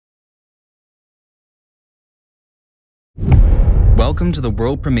Welcome to the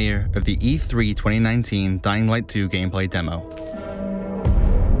world premiere of the E3 2019 Dying Light 2 gameplay demo.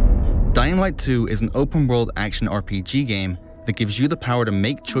 Dying Light 2 is an open-world action RPG game that gives you the power to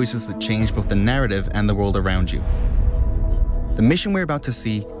make choices that change both the narrative and the world around you. The mission we're about to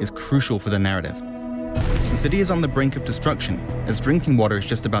see is crucial for the narrative. The city is on the brink of destruction, as drinking water is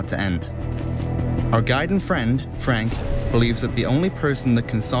just about to end. Our guide and friend, Frank, believes that the only person that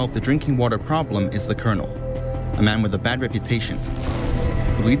can solve the drinking water problem is the Colonel, a man with a bad reputation,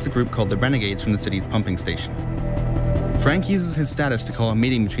 who leads a group called the Renegades from the city's pumping station. Frank uses his status to call a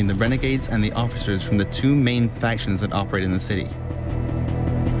meeting between the Renegades and the officers from the two main factions that operate in the city.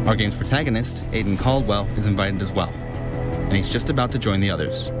 Our game's protagonist, Aiden Caldwell, is invited as well, and he's just about to join the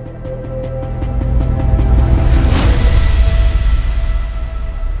others.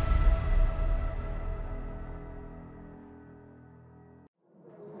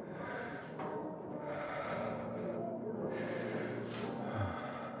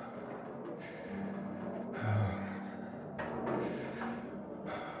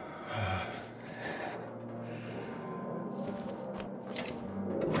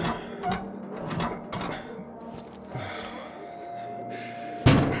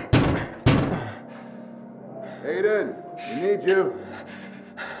 Aiden, we need you.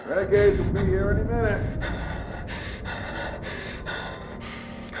 Renegades will be here any minute.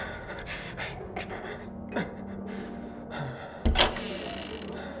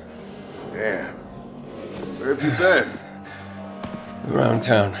 Damn. Where have you been? Around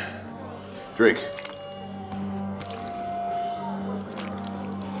town. Drink.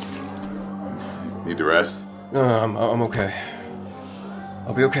 Need to rest? No, I'm okay.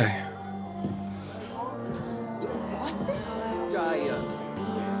 I'll be okay.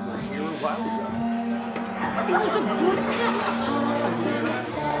 It was a good act.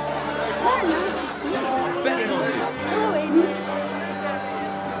 What nice to see you. Betting on you. Hello, Aiden.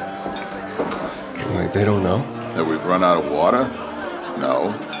 Wait, they don't know? That we've run out of water?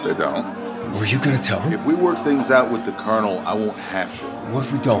 No, they don't. Were you gonna tell them? If we work things out with the Colonel, I won't have to. What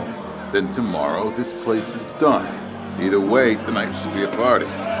if we don't? Then tomorrow, this place is done. Either way, tonight should be a party.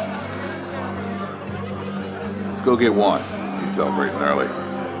 Let's go get one. He's celebrating early.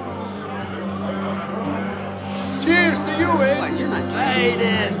 Cheers to you, Aiden! Why, you're not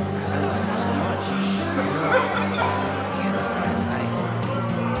Aiden!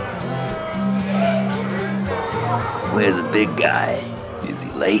 Where's the big guy? Is he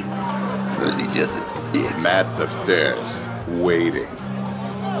late? Or is he just a dick? Matt's upstairs, waiting.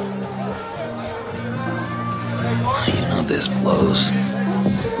 You know this blows.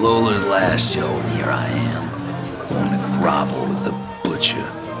 Lola's last show, and here I am, going to grovel with the butcher.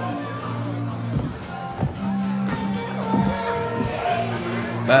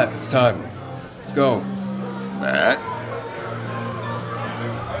 Matt, it's time. Let's go. Matt?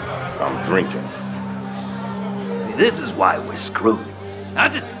 I'm drinking. This is why we're screwed.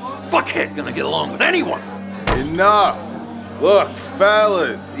 How's this fuckhead gonna get along with anyone? Enough! Look,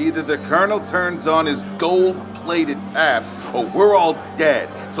 fellas, either the Colonel turns on his gold-plated taps, or we're all dead.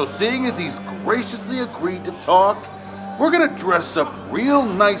 So seeing as he's graciously agreed to talk, we're gonna dress up real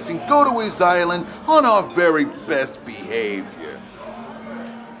nice and go to his island on our very best behavior.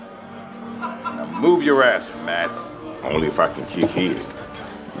 Now move your ass, Matt. Only if I can kick his.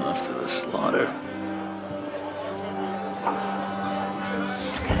 Off to the slaughter.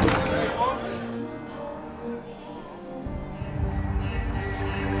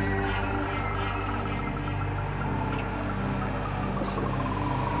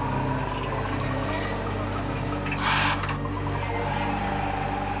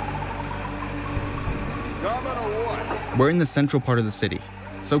 We're in the central part of the city,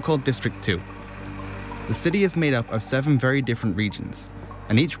 so-called District 2. The city is made up of 7 very different regions,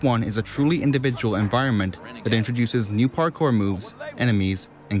 and each one is a truly individual environment that introduces new parkour moves, enemies,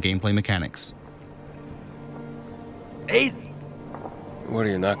 and gameplay mechanics. Aiden! What, are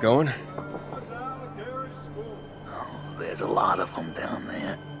you not going? Oh, there's a lot of them down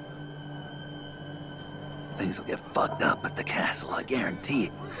there. Things will get fucked up at the castle, I guarantee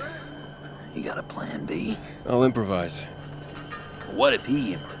it. You got a plan B? I'll improvise. What if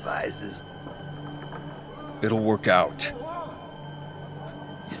he improvises? It'll work out.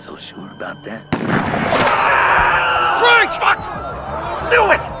 You so sure about that? Frank! Fuck!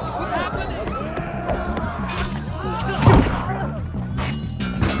 Knew it!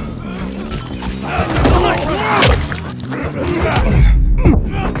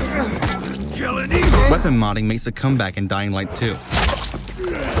 Weapon modding makes a comeback in Dying Light 2.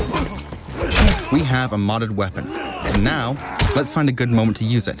 We have a modded weapon, so now, let's find a good moment to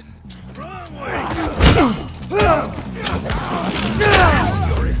use it.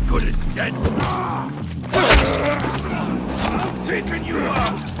 You're as good as dead. I'm taking you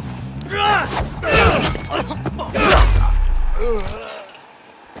out.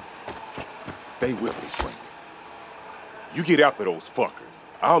 Stay with me, Frank. You get after those fuckers.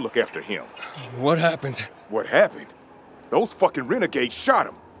 I'll look after him. What happened? What happened? Those fucking renegades shot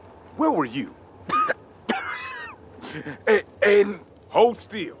him. Where were you? Aiden. Hold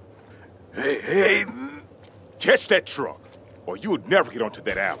still. Hey, Aiden. Catch that truck, or you would never get onto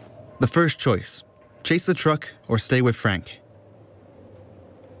that alley. The first choice: chase the truck or stay with Frank.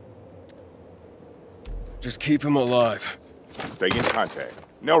 Just keep him alive. Stay in contact.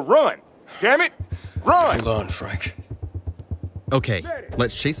 Now run! Damn it! Run! Hold on, Frank. Okay,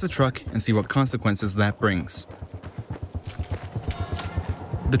 let's chase the truck and see what consequences that brings.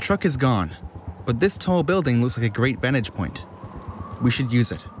 The truck is gone, but this tall building looks like a great vantage point. We should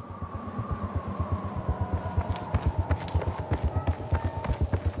use it.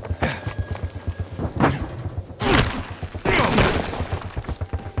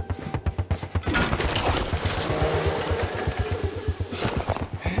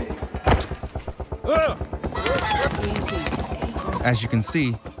 As you can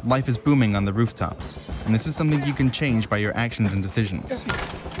see, life is booming on the rooftops, and this is something you can change by your actions and decisions.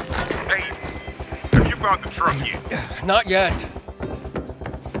 Hey, have you found the truck yet? Not yet.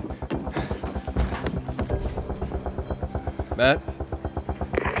 Matt?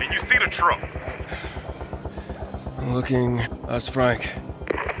 Can you see the truck? Looking. Us, Frank.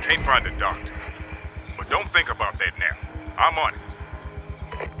 Can't find the doctor. But don't think about that now. I'm on it.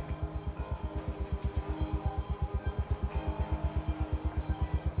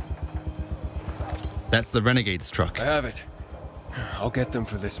 That's the Renegade's truck. I have it. I'll get them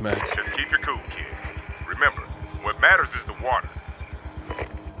for this, Matt. Just keep your cool, kid. Remember, what matters is the water.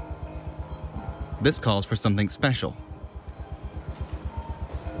 This calls for something special.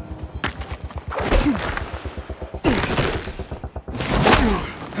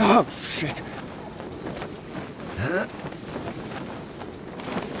 Oh, shit.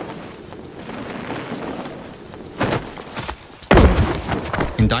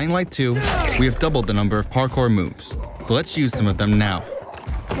 In Dying Light 2, we have doubled the number of parkour moves, so let's use some of them now.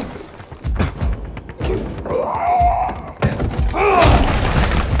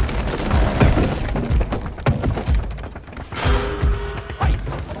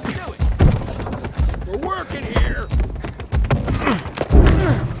 We're working here.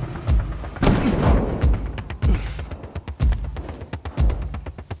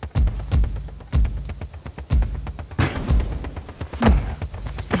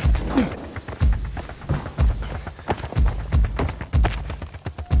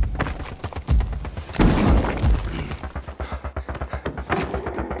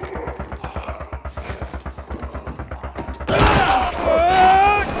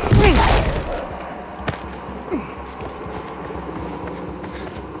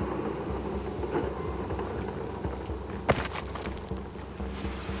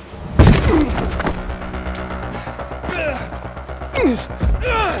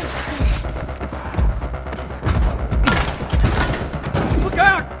 Look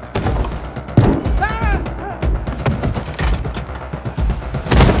out!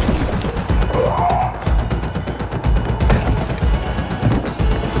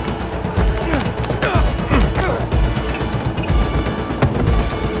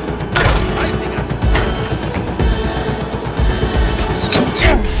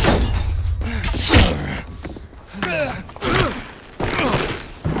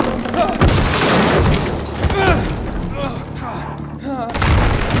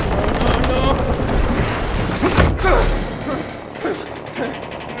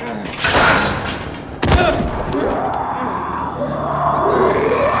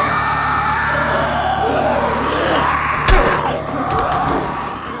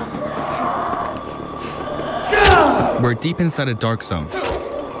 We're deep inside a dark zone.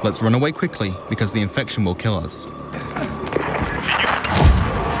 Let's run away quickly because the infection will kill us.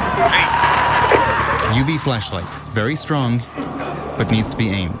 UV flashlight, very strong, but needs to be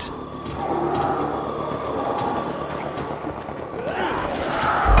aimed.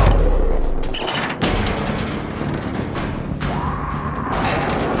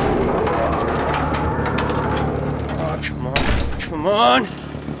 Oh, come on. Come on.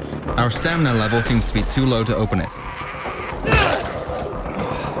 Our stamina level seems to be too low to open it.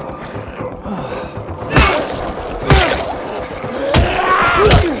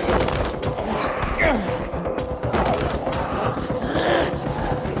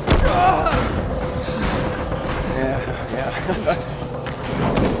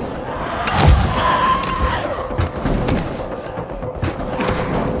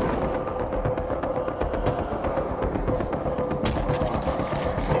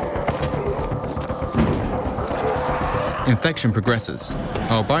 infection progresses.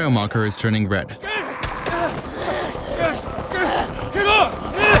 Our biomarker is turning red. Get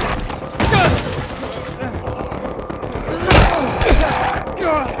off!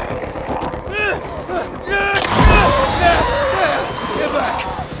 Get back!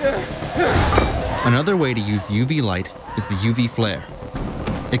 Another way to use UV light is the UV flare.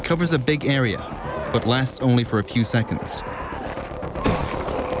 It covers a big area, but lasts only for a few seconds.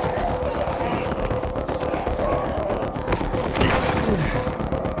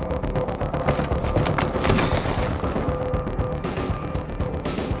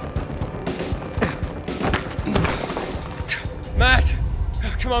 Matt!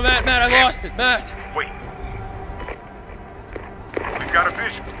 Come on, Matt, I lost it, Matt! Wait. We've got a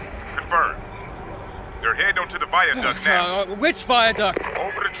vision. Confirmed. They're heading onto the viaduct now. Which viaduct?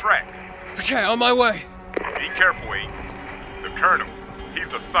 Over the track. Okay, on my way. Be careful, Aiden. The Colonel,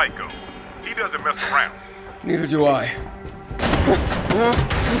 he's a psycho. He doesn't mess around. Neither do I.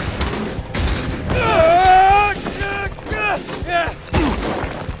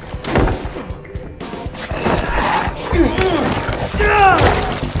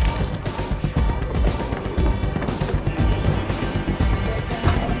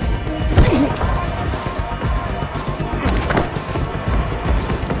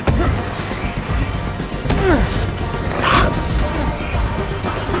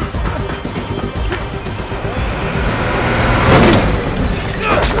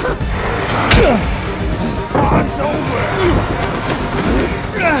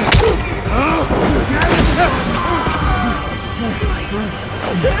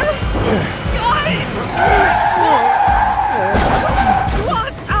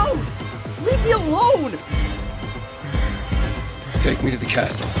 Leave me alone! Take me to the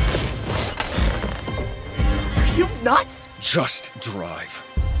castle. Are you nuts? Just drive.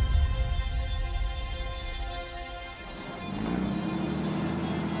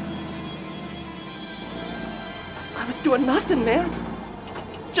 I was doing nothing, man.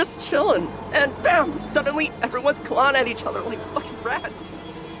 Just chilling. And bam, suddenly everyone's clawing at each other like fucking rats.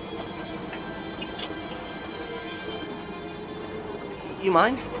 You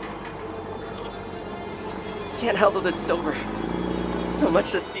mind? Can't handle this sober. So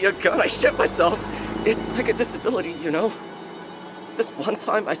much to see a gun, I shit myself. It's like a disability, you know? This one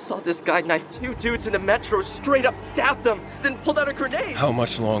time I saw this guy knife 2 dudes in the metro, straight up stabbed them, then pulled out a grenade. How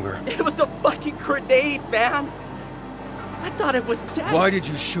much longer? It was a fucking grenade, man. I thought it was dead. Why did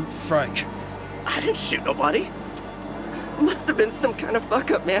you shoot Frank? I didn't shoot nobody. Must have been some kind of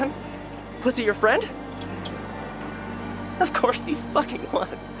fuck up, man. Was he your friend? Of course he fucking was.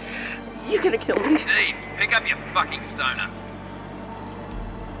 You gonna kill me? Steve, pick up your fucking stoner.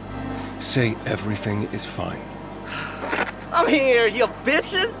 Say everything is fine. I'm here, you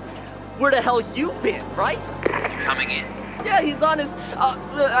bitches! Where the hell you been, right? You coming in? Yeah, he's on his,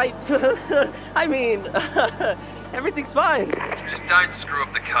 I mean, everything's fine. Just don't screw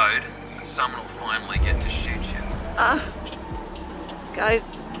up the code, or someone will finally get to shoot you.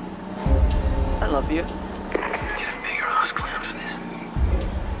 Guys, I love you. Get a bigger ass clown for this.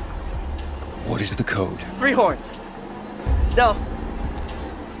 What is the code? 3 horns. No.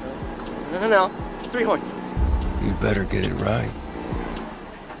 No. 3 horns. You better get it right.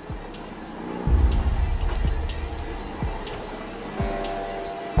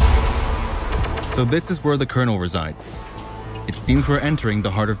 So this is where the Colonel resides. It seems we're entering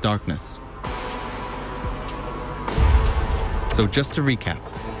the heart of darkness. So just to recap,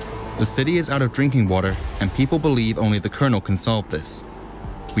 the city is out of drinking water and people believe only the Colonel can solve this.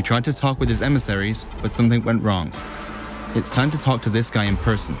 We tried to talk with his emissaries, but something went wrong. It's time to talk to this guy in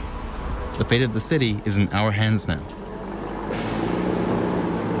person. The fate of the city is in our hands now.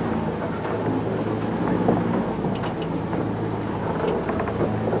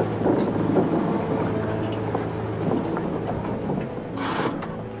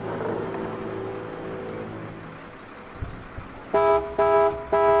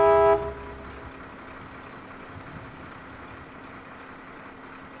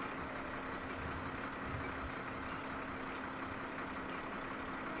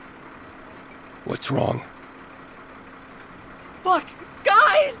 What's wrong? Fuck!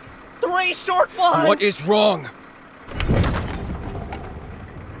 Guys! 3 short ones! What is wrong?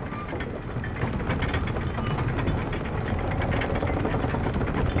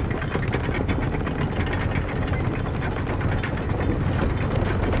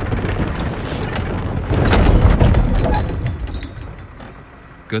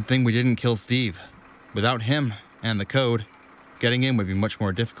 Good thing we didn't kill Steve. Without him and the code, getting in would be much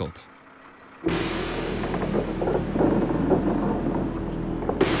more difficult.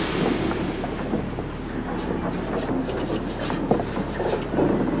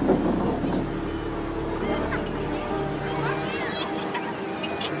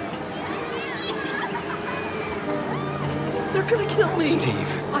 Please!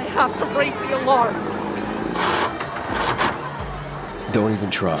 Steve. I have to raise the alarm! Don't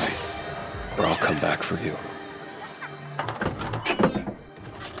even try, or I'll come back for you.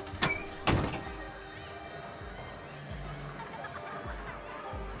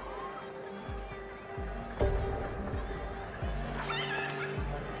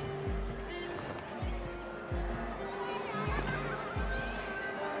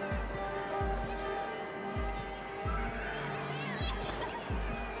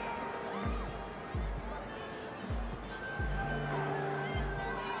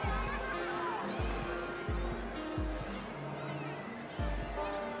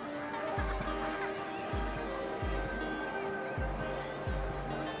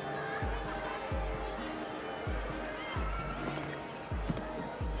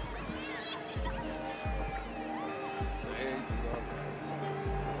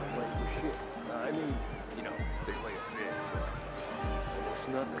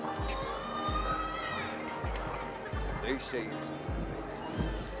 Nothing. They say it's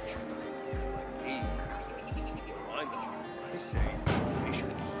like me. I say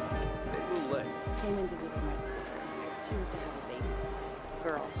patience. They will let. Came into this with my sister. She was to have a baby.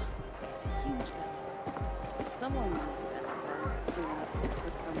 Girl. Huge belly. Someone wanted to have her. We went up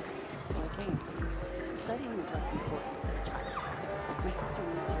with something. So I came. Studying is less important than a child. My sister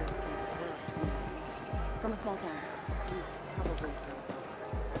moved here from a small town. Probably from.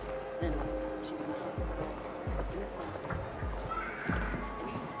 Then she's in the hospital. Innocent.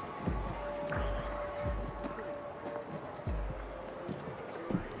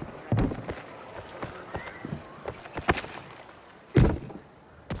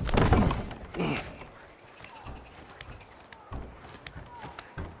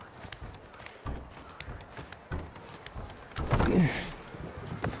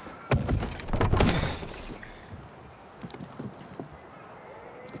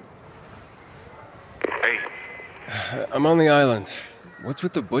 I'm on the island. What's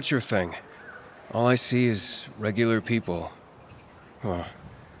with the butcher thing? All I see is regular people. Huh.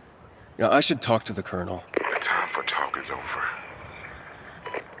 You know, I should talk to the Colonel. The time for talk is over.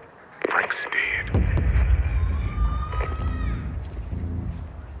 Frank's dead.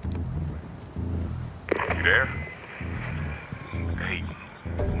 You there? Hey.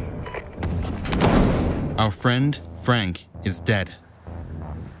 Our friend, Frank, is dead.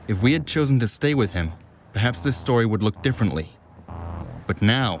 If we had chosen to stay with him, perhaps this story would look differently. But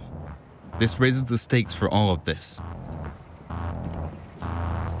now, this raises the stakes for all of this.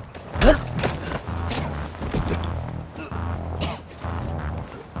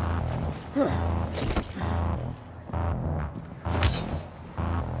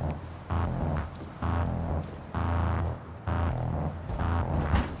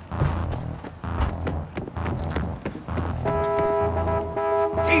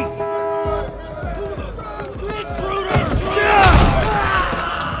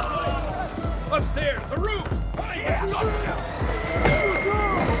 Upstairs, the roof!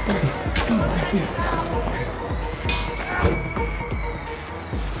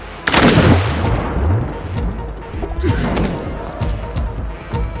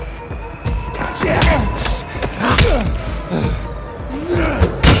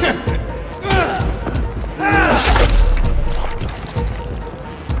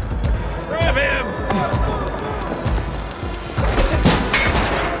 Grab him!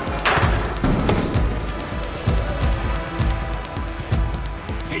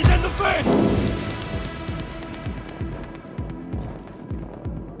 He's in the bin!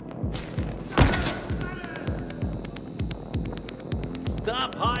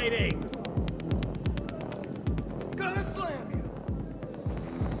 Stop hiding! Gonna slam you!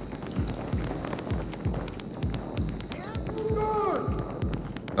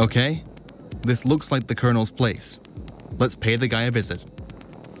 Okay, this looks like the Colonel's place. Let's pay the guy a visit.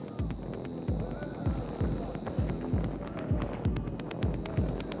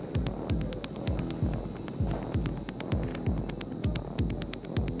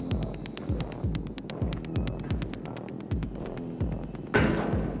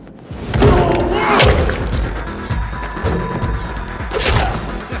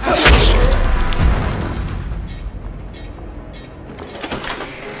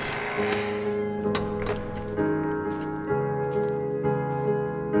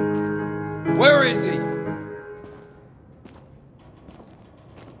 Where is he?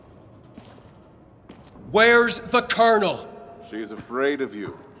 Where's the Colonel? She's afraid of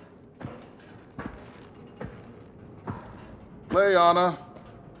you. Play, Anna.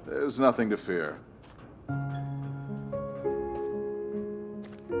 There's nothing to fear.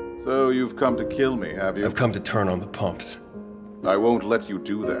 So you've come to kill me, have you? I've come to turn on the pumps. I won't let you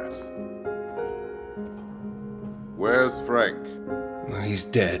do that. Where's Frank? He's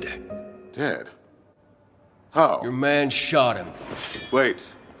dead. Dead? How? Your man shot him. Wait,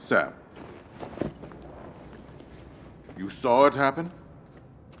 Sam. You saw it happen?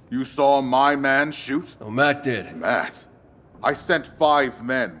 You saw my man shoot? Oh, Matt did. Matt? I sent 5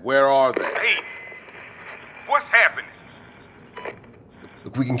 men. Where are they? Hey! What's happening?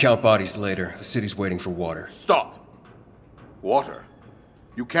 Look, we can count bodies later. The city's waiting for water. Stop! Water?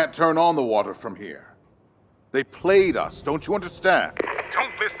 You can't turn on the water from here. They played us, don't you understand?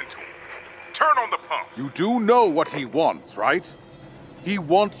 Don't listen to him. Turn on the pump. You do know what he wants, right? He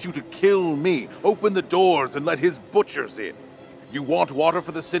wants you to kill me, open the doors, and let his butchers in. You want water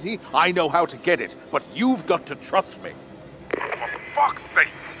for the city? I know how to get it, but you've got to trust me. For fuck's sake!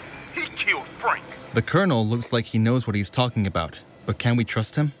 He killed Frank. The Colonel looks like he knows what he's talking about, but can we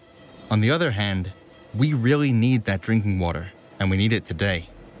trust him? On the other hand, we really need that drinking water, and we need it today.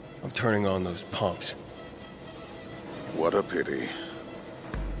 I'm turning on those pumps. What a pity.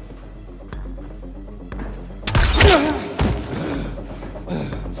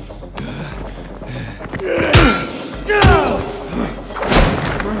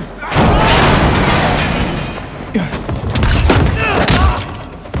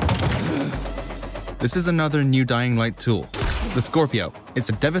 This is another new Dying Light tool, the Scorpio. It's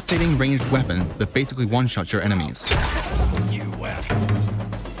a devastating ranged weapon that basically one-shots your enemies. You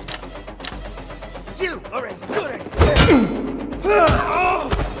are as good as dead!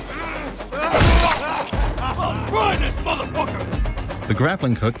 I'll fry this motherfucker! The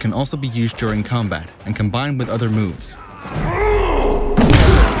grappling hook can also be used during combat and combined with other moves.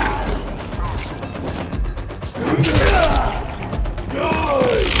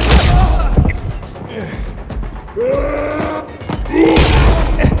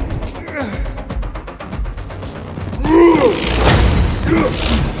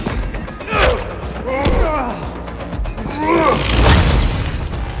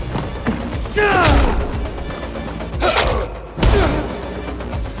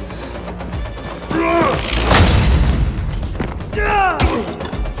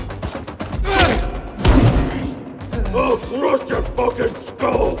 I'll crush your fucking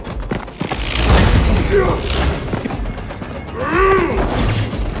skull!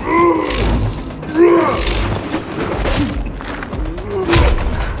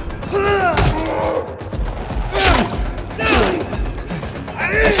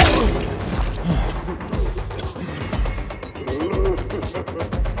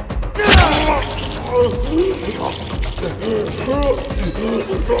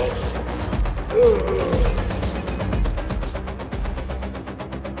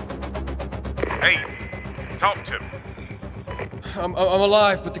 Hey, talk to me. I'm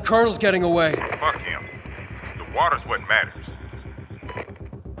alive, but the Colonel's getting away. Fuck him. The water's what matters.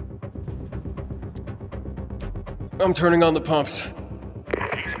 I'm turning on the pumps.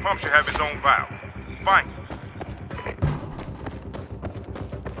 Each pump should have its own valve. Find it.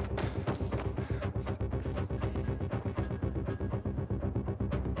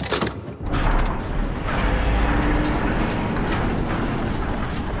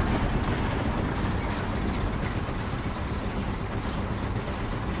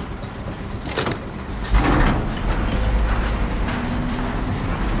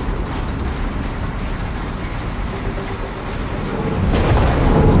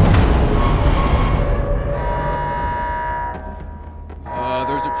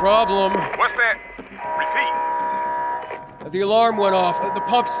 There's a problem. What's that? Repeat. The alarm went off. The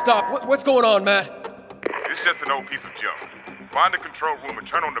pumps stopped. What's going on, Matt? It's just an old piece of junk. Find the control room and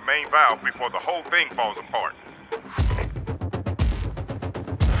turn on the main valve before the whole thing falls apart.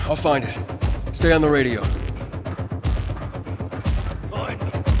 I'll find it. Stay on the radio.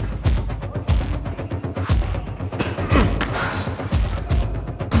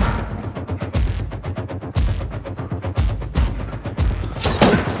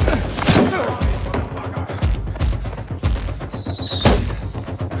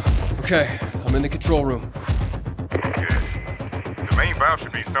 Okay, I'm in the control room. Good. The main valve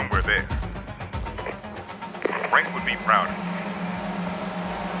should be somewhere there. Frank would be proud of you.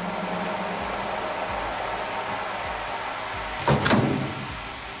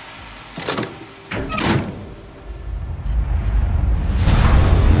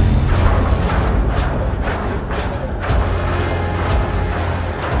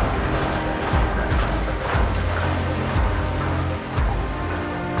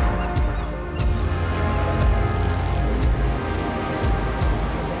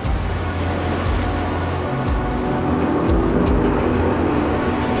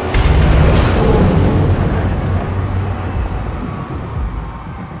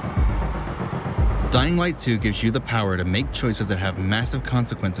 Dying Light 2 gives you the power to make choices that have massive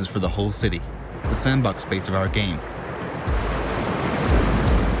consequences for the whole city, the sandbox space of our game.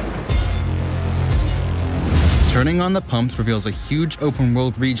 Turning on the pumps reveals a huge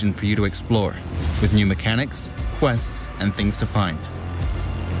open-world region for you to explore, with new mechanics, quests, and things to find.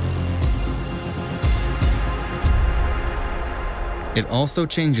 It also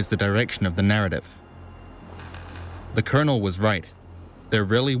changes the direction of the narrative. The Colonel was right. There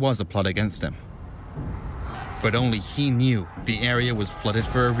really was a plot against him. But only he knew the area was flooded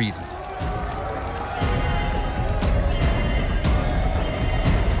for a reason.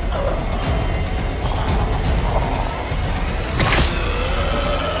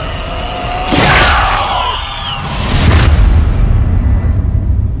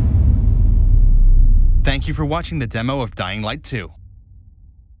 Thank you for watching the demo of Dying Light 2.